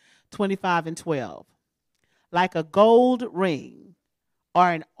Proverbs 25 and 12. like a gold ring or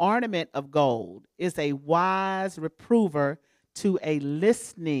an ornament of gold is a wise reprover to a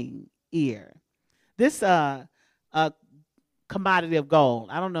listening ear. This commodity of gold.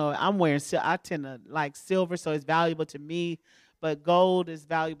 I don't know. I tend to like silver, so it's valuable to me, but gold is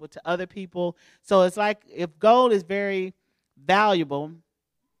valuable to other people. So it's like if gold is very valuable,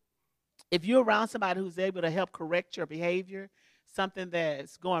 if you're around somebody who's able to help correct your behavior, something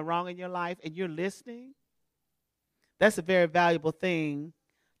that's going wrong in your life, and you're listening, that's a very valuable thing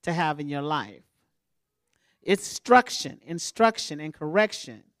to have in your life. Instruction, and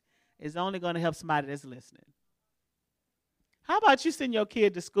correction is only going to help somebody that's listening. How about you send your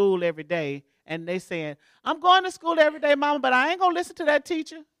kid to school every day and they saying, I'm going to school every day, mama, but I ain't going to listen to that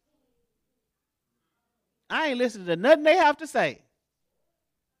teacher. I ain't listening to nothing they have to say.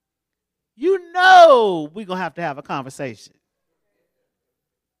 You know we're going to have a conversation.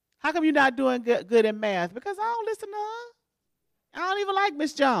 How come you're not doing good in math? Because I don't listen to her. I don't even like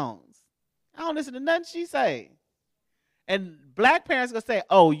Miss Jones. I don't listen to nothing she say. And black parents going to say,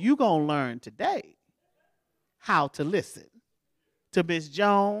 oh, you going to learn today how to listen to Miss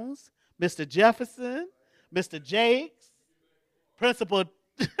Jones, Mr. Jefferson, Mr. Jakes, Principal.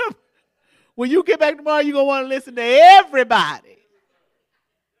 When you get back tomorrow, you're going to want to listen to everybody.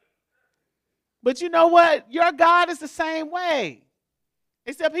 But you know what? Your God is the same way.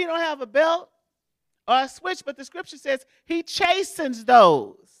 Except he don't have a belt or a switch, but the scripture says he chastens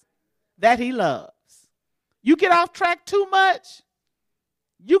those that he loves. You get off track too much,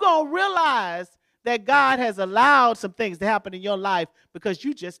 you're going to realize that God has allowed some things to happen in your life because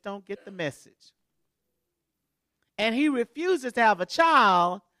you just don't get the message. And he refuses to have a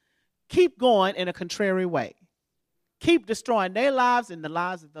child keep going in a contrary way. Keep destroying their lives and the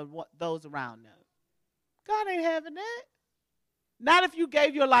lives of those around them. God ain't having that. Not if you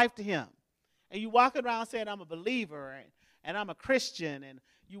gave your life to him and you walking around saying, I'm a believer and I'm a Christian, and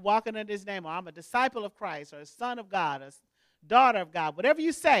you walking under his name, or I'm a disciple of Christ, or a son of God, or a daughter of God, whatever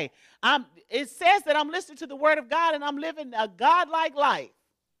you say. It says that I'm listening to the word of God and I'm living a God-like life.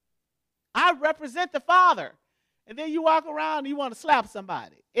 I represent the Father. And then you walk around and you want to slap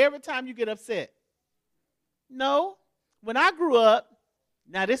somebody every time you get upset. No. When I grew up,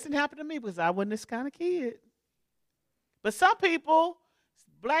 now this didn't happen to me because I wasn't this kind of kid. But some people,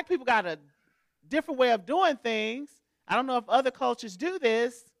 black people, got a different way of doing things. I don't know if other cultures do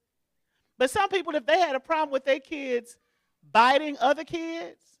this. But some people, if they had a problem with their kids biting other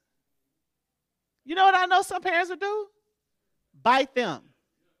kids, you know what I know some parents would do? Bite them.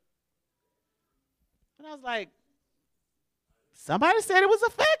 And I was like, somebody said it was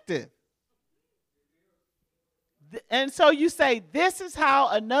effective. And so you say, this is how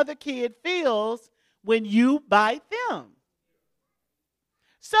another kid feels when you bite them.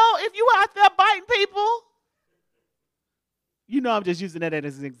 So if you out there biting people, you know I'm just using that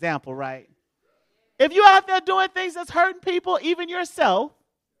as an example, right? If you out there doing things that's hurting people, even yourself,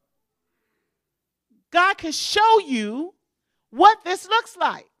 God can show you what this looks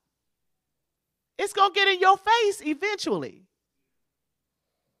like. It's going to get in your face eventually.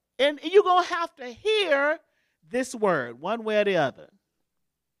 And you're going to have to hear this word one way or the other.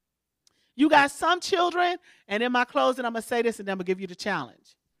 You got some children, and in my closing, I'm going to say this, and then I'm going to give you the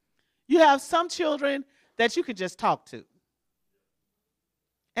challenge. You have some children that you can just talk to,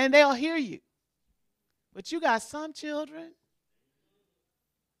 and they'll hear you. But you got some children,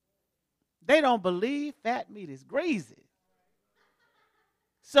 they don't believe fat meat is greasy.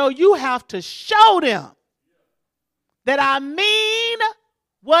 So you have to show them that I mean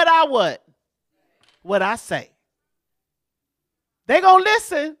what I say. They're going to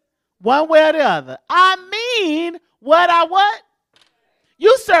listen one way or the other. I mean what?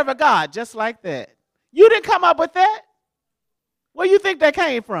 You serve a God just like that. You didn't come up with that. Where you think that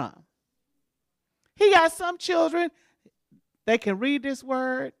came from? He got some children, they can read this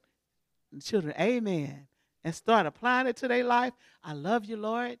word, and children, amen, and start applying it to their life. I love you,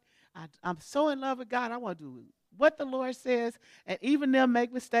 Lord. I'm so in love with God. I want to do what the Lord says, and even them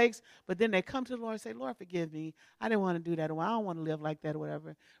make mistakes, but then they come to the Lord and say, Lord, forgive me. I didn't want to do that, or I don't want to live like that, or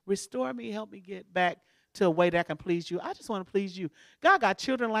whatever. Restore me, help me get back to a way that can please you. I just want to please you. God got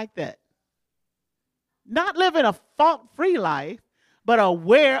children like that. Not living a fault-free life, but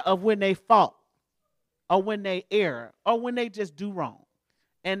aware of when they fault, or when they err, or when they just do wrong.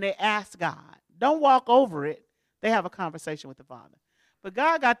 And they ask God. Don't walk over it. They have a conversation with the Father. But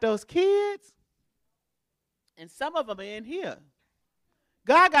God got those kids, and some of them are in here.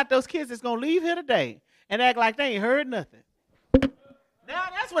 God got those kids that's going to leave here today and act like they ain't heard nothing. Now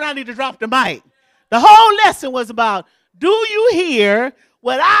that's when I need to drop the mic. The whole lesson was about Do you hear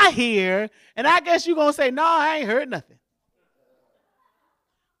what I hear? And I guess you're going to say, no, I ain't heard nothing.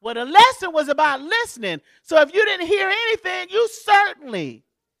 Well, the lesson was about listening. So if you didn't hear anything, you certainly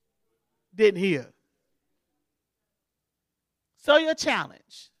didn't hear. So your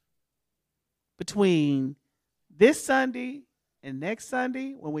challenge between this Sunday and next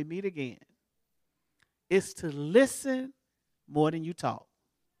Sunday when we meet again is to listen more than you talk.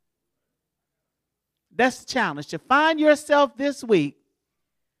 That's the challenge. To find yourself this week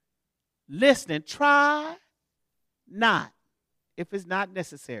listening. Try not, if it's not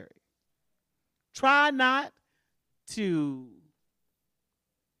necessary. Try not to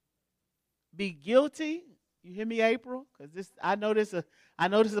be guilty. You hear me, April? Because I know this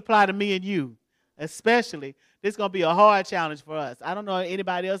apply to me and you, especially. This is going to be a hard challenge for us. I don't know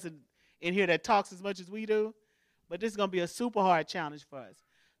anybody else in here that talks as much as we do, but this is going to be a super hard challenge for us.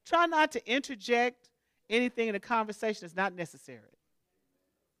 Try not to interject anything in a conversation that's not necessary.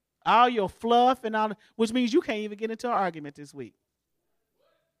 All your fluff and all, which means you can't even get into an argument this week.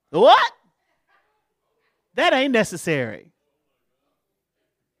 What? That ain't necessary.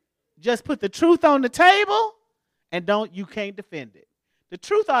 Just put the truth on the table and you can't defend it. The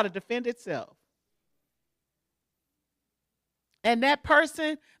truth ought to defend itself. And that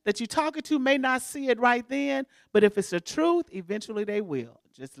person that you're talking to may not see it right then, but if it's the truth, eventually they will.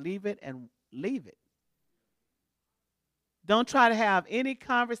 Just leave it and leave it. Don't try to have any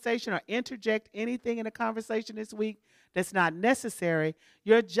conversation or interject anything in a conversation this week that's not necessary.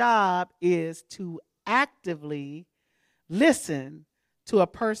 Your job is to actively listen to a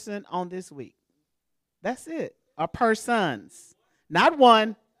person on this week. That's it. Or persons. Not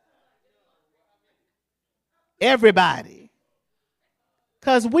one. Everybody.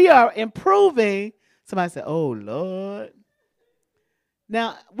 Because we are improving. Somebody said, oh, Lord.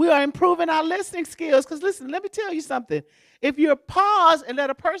 Now, we are improving our listening skills. Because listen, let me tell you something. If you pause and let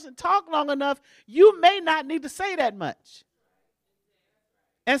a person talk long enough, you may not need to say that much.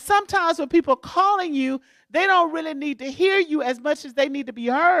 And sometimes when people are calling you, they don't really need to hear you as much as they need to be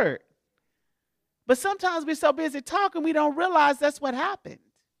heard. But sometimes we're so busy talking, we don't realize that's what happened.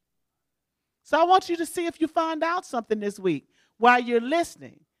 So I want you to see if you find out something this week while you're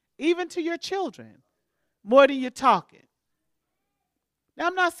listening, even to your children, more than you're talking. Now,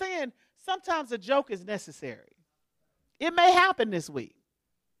 I'm not saying sometimes a joke is necessary. It may happen this week.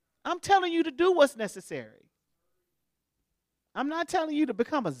 I'm telling you to do what's necessary. I'm not telling you to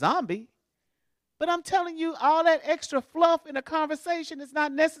become a zombie, but I'm telling you all that extra fluff in a conversation is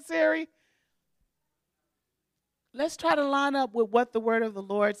not necessary. Let's try to line up with what the word of the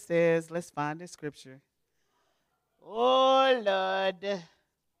Lord says. Let's find the scripture. Oh, Lord.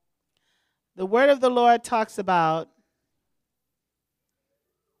 The word of the Lord talks about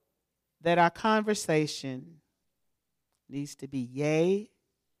that our conversation needs to be yea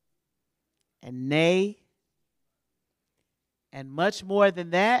and nay, and much more than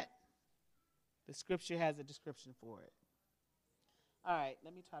that. The scripture has a description for it. All right,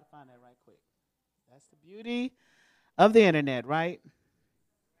 let me try to find that right quick. That's the beauty of the internet, right?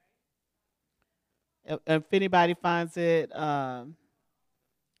 If anybody finds it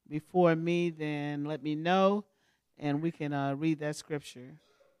before me, then let me know, and we can read that scripture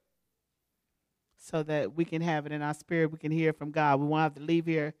so that we can have it in our spirit. We can hear from God. We won't have to leave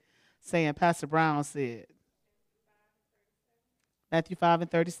here saying Pastor Brown said. Matthew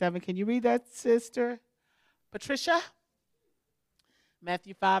 5:37. Can you read that, Sister Patricia?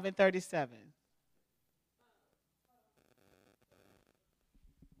 Matthew 5:37.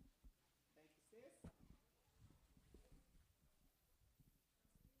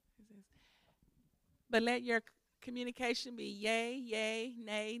 But let your communication be yea, yea,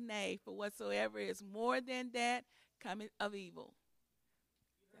 nay, nay, for whatsoever is more than that cometh of evil.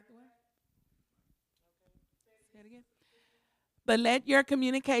 Is that the one? Say it again. But let your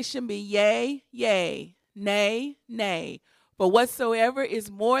communication be yea, yea, nay, nay, for whatsoever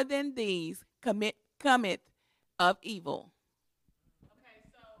is more than these cometh of evil. Okay,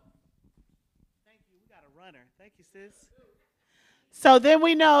 so thank you. We got a runner. Thank you, sis. So then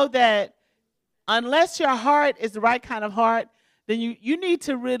we know that unless your heart is the right kind of heart, then you need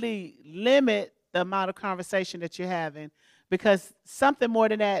to really limit the amount of conversation that you're having, because something more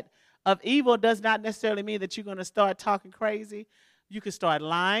than that of evil does not necessarily mean that you're going to start talking crazy. You can start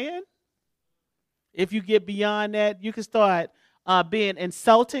lying. If you get beyond that, you can start being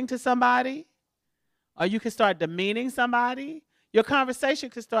insulting to somebody, or you can start demeaning somebody. Your conversation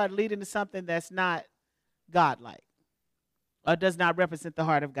could start leading to something that's not godlike or does not represent the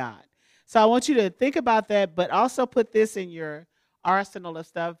heart of God. So I want you to think about that, but also put this in your arsenal of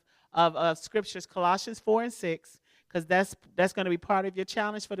stuff of scriptures, Colossians 4 and 6. because that's going to be part of your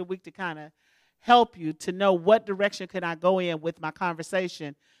challenge for the week to kind of help you to know what direction can I go in with my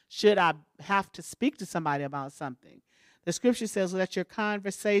conversation should I have to speak to somebody about something. The scripture says, let your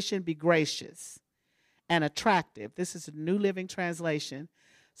conversation be gracious and attractive. This is a New Living Translation,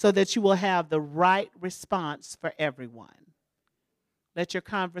 so that you will have the right response for everyone. Let your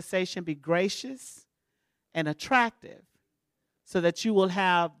conversation be gracious and attractive, so that you will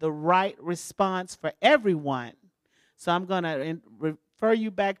have the right response for everyone. So I'm going to refer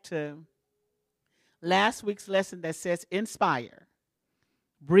you back to last week's lesson that says inspire.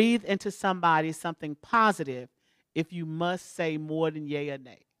 Breathe into somebody something positive if you must say more than yea or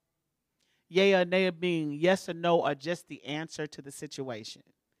nay. Yea or nay being yes or no, or just the answer to the situation.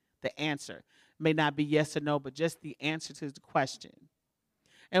 The answer may not be yes or no, but just the answer to the question.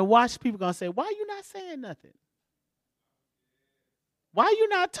 And watch people going to say, why are you not saying nothing? Why are you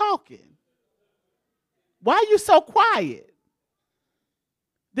not talking? Why are you so quiet?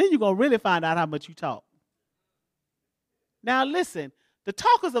 Then you're going to really find out how much you talk. Now listen, the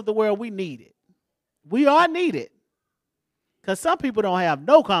talkers of the world, we need it. We are needed. Because some people don't have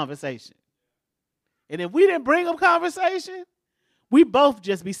no conversation. And if we didn't bring them conversation, we both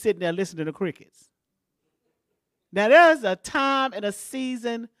just be sitting there listening to crickets. Now there's a time and a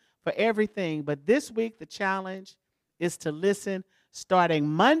season for everything. But this week, the challenge is to listen starting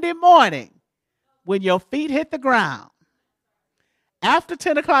Monday morning when your feet hit the ground. After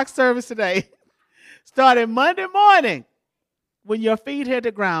 10 o'clock service today, starting Monday morning when your feet hit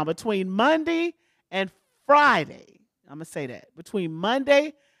the ground, between Monday and Friday. I'm going to say that. Between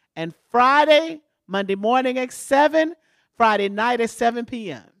Monday and Friday, Monday morning at 7, Friday night at 7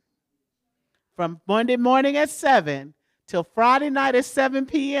 p.m. From Monday morning at 7 till Friday night at 7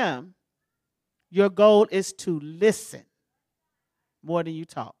 p.m., your goal is to listen more than you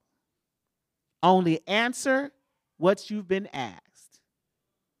talk. Only answer what you've been asked.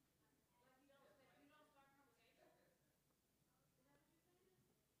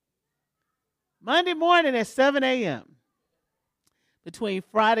 Monday morning at 7 a.m. between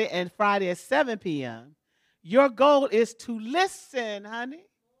Friday and Friday at 7 p.m., your goal is to listen, honey.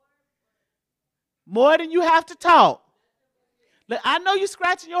 More than you have to talk. Look, I know you're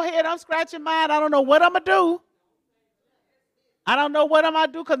scratching your head. I'm scratching mine. I don't know what I'm going to do. I don't know what I'm going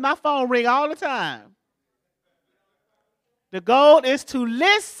to do because my phone rings all the time. The goal is to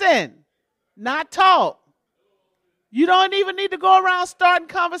listen, not talk. You don't even need to go around starting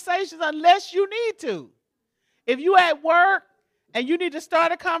conversations unless you need to. If you at work and you need to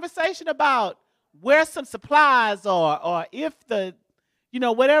start a conversation about where some supplies are, or if the,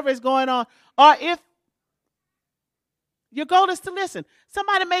 whatever is going on, or if your goal is to listen.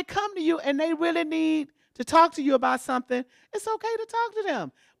 Somebody may come to you and they really need to talk to you about something. It's okay to talk to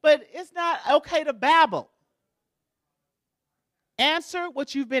them, but it's not okay to babble. Answer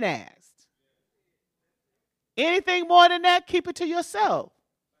what you've been asked. Anything more than that, keep it to yourself.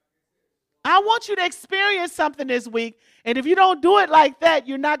 I want you to experience something this week, and if you don't do it like that,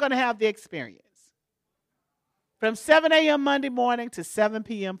 you're not going to have the experience. From 7 a.m. Monday morning to 7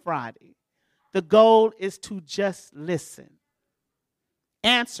 p.m. Friday, the goal is to just listen.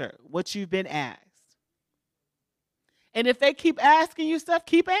 Answer what you've been asked. And if they keep asking you stuff,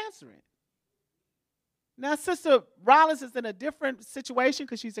 keep answering. Now, Sister Rollins is in a different situation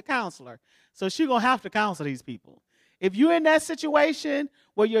because she's a counselor. So she's going to have to counsel these people. If you're in that situation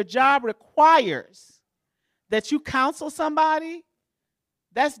where your job requires that you counsel somebody,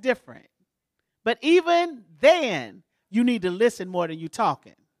 that's different. But even then, you need to listen more than you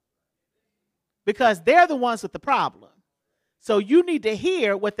talking. Because they're the ones with the problem. So you need to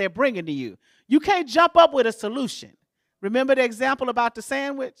hear what they're bringing to you. You can't jump up with a solution. Remember the example about the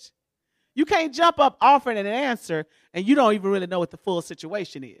sandwich? You can't jump up offering an answer and you don't even really know what the full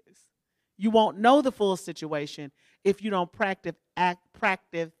situation is. You won't know the full situation if you don't practice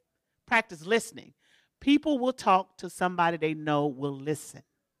listening. People will talk to somebody they know will listen.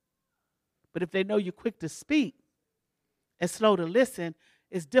 But if they know you're quick to speak and slow to listen,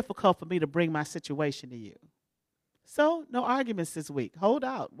 it's difficult for me to bring my situation to you. So, no arguments this week. Hold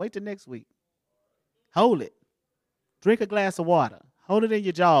out. Wait till next week. Hold it. Drink a glass of water. Hold it in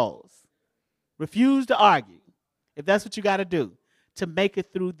your jaws. Refuse to argue, if that's what you got to do to make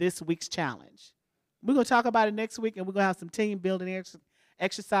it through this week's challenge. We're going to talk about it next week, and we're going to have some team building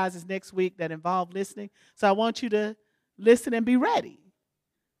exercises next week that involve listening. So I want you to listen and be ready.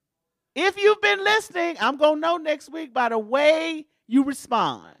 If you've been listening, I'm going to know next week by the way you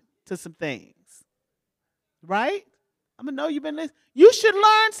respond to some things. Right? I'm going to know you've been listening. You should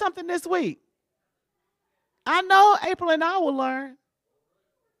learn something this week. I know April and I will learn.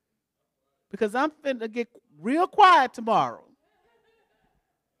 Because I'm finna get real quiet tomorrow.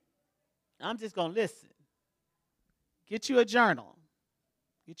 I'm just going to listen. Get you a journal.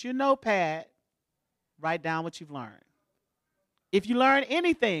 Get you a notepad. Write down what you've learned. If you learn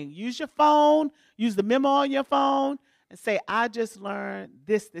anything, use your phone, use the memo on your phone, and say, I just learned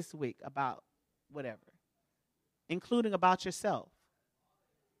this week about whatever, including about yourself.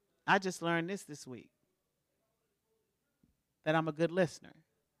 I just learned this week, that I'm a good listener.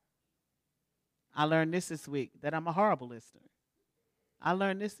 I learned this week, that I'm a horrible listener. I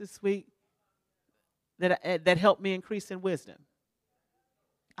learned this week that helped me increase in wisdom.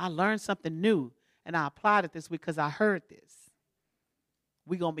 I learned something new, and I applied it this week because I heard this.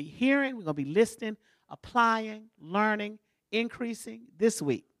 We're going to be hearing, we're going to be listening, applying, learning, increasing this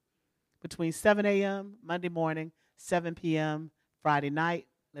week between 7 a.m. Monday morning, 7 p.m. Friday night.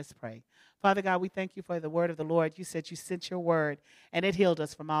 Let's pray. Father God, we thank you for the word of the Lord. You said you sent your word, and it healed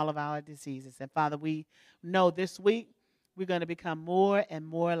us from all of our diseases. And Father, we know this week we're going to become more and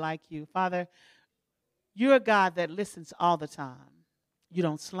more like you. Father, you're a God that listens all the time. You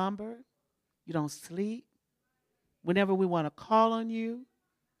don't slumber. You don't sleep. Whenever we want to call on you,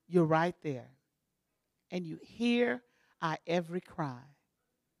 you're right there. And you hear our every cry.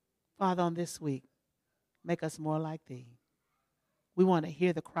 Father, on this week, make us more like thee. We want to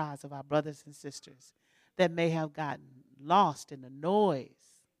hear the cries of our brothers and sisters that may have gotten lost in the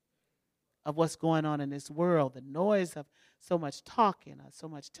noise of what's going on in this world, the noise of so much talking, or so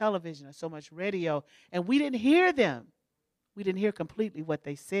much television, or so much radio, and we didn't hear them. We didn't hear completely what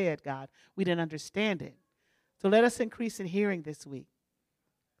they said, God. We didn't understand it. So let us increase in hearing this week.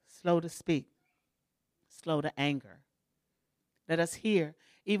 Slow to speak, slow to anger. Let us hear,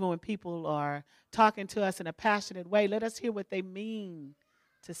 even when people are talking to us in a passionate way, let us hear what they mean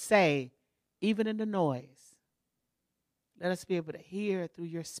to say, even in the noise. Let us be able to hear through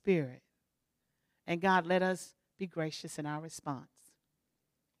your spirit. And God, let us be gracious in our response.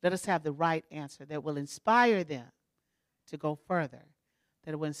 Let us have the right answer that will inspire them to go further,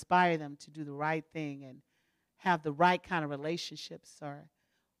 that will inspire them to do the right thing and have the right kind of relationships or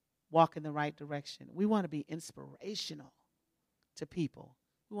walk in the right direction. We want to be inspirational to people.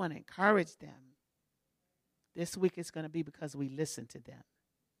 We want to encourage them. This week is going to be because we listen to them.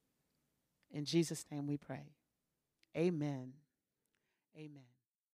 In Jesus' name we pray. Amen. Amen.